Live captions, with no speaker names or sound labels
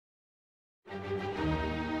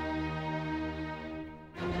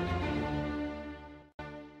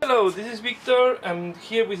Hello, this is Victor. I'm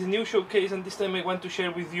here with a new showcase, and this time I want to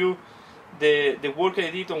share with you the work I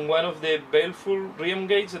did on one of the Baleful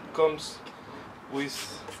Realmgates that comes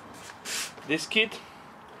with this kit.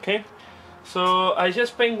 Okay, so I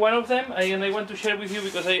just paint one of them, and I want to share with you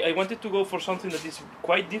because I wanted to go for something that is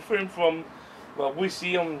quite different from what we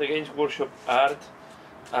see on the Games Workshop art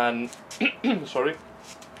and sorry,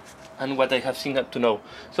 and what I have seen up to now.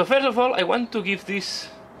 So first of all, I want to give this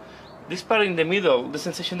part in the middle the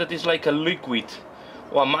sensation that is like a liquid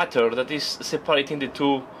or a matter that is separating the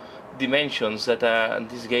two dimensions that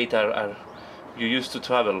this gate are you used to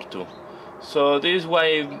travel to. So this is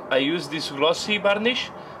why I use this glossy varnish,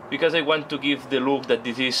 because I want to give the look that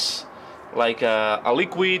this is like a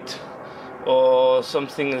liquid or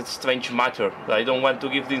something strange matter. I don't want to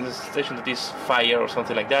give this sensation that is fire or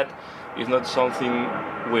something like that. It's not something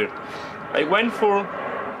weird. I went for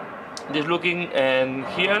this looking and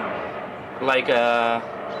here like a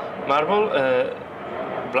marble,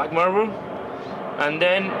 black marble, and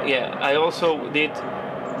then yeah, I also did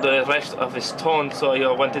the rest of a stone, so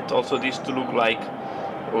I wanted also this to look like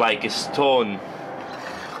a stone.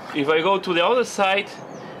 If I go to the other side,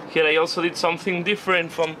 here I also did something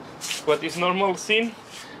different from what is normal seen.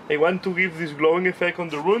 I want to give this glowing effect on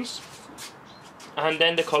the runes, and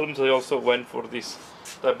then the columns I also went for this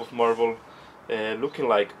type of marble looking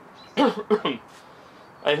like.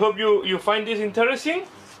 I hope you find this interesting.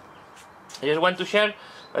 I just want to share,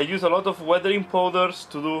 I use a lot of weathering powders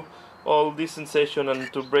to do all this sensation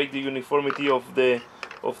and to break the uniformity of the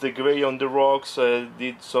gray on the rocks. I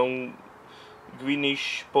did some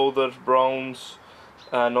greenish powders, browns,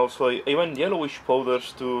 and also even yellowish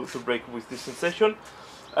powders to break with this sensation.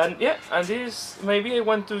 And yeah, and this maybe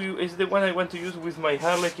is the one I want to use with my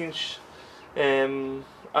Harlequin's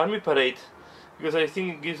army parade, because I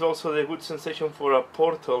think it gives also the good sensation for a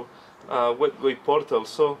portal, wetway portal.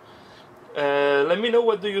 So let me know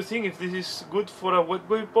what do you think, if this is good for a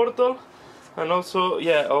wetway portal, and also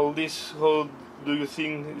yeah, all this, how do you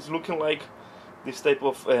think is looking like this type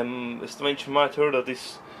of strange matter that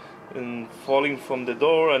is falling from the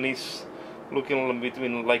door and is looking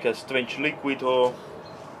between like a strange liquid or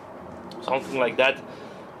something like that.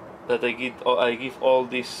 That I give all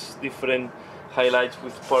these different highlights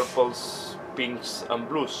with purples, pinks and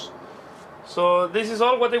blues. So this is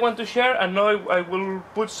all what I want to share, and now I will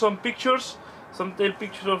put some pictures, some tail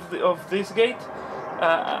pictures of this gate.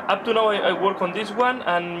 Up to now I work on this one,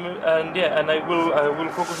 and yeah, and I will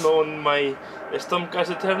focus now on my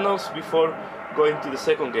Stormcast Eternals before going to the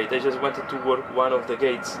second gate. I just wanted to work one of the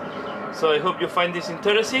gates. So I hope you find this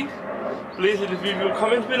interesting. Please leave your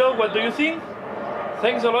comments below. What do you think?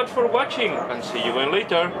 Thanks a lot for watching, and see you again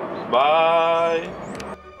later. Bye.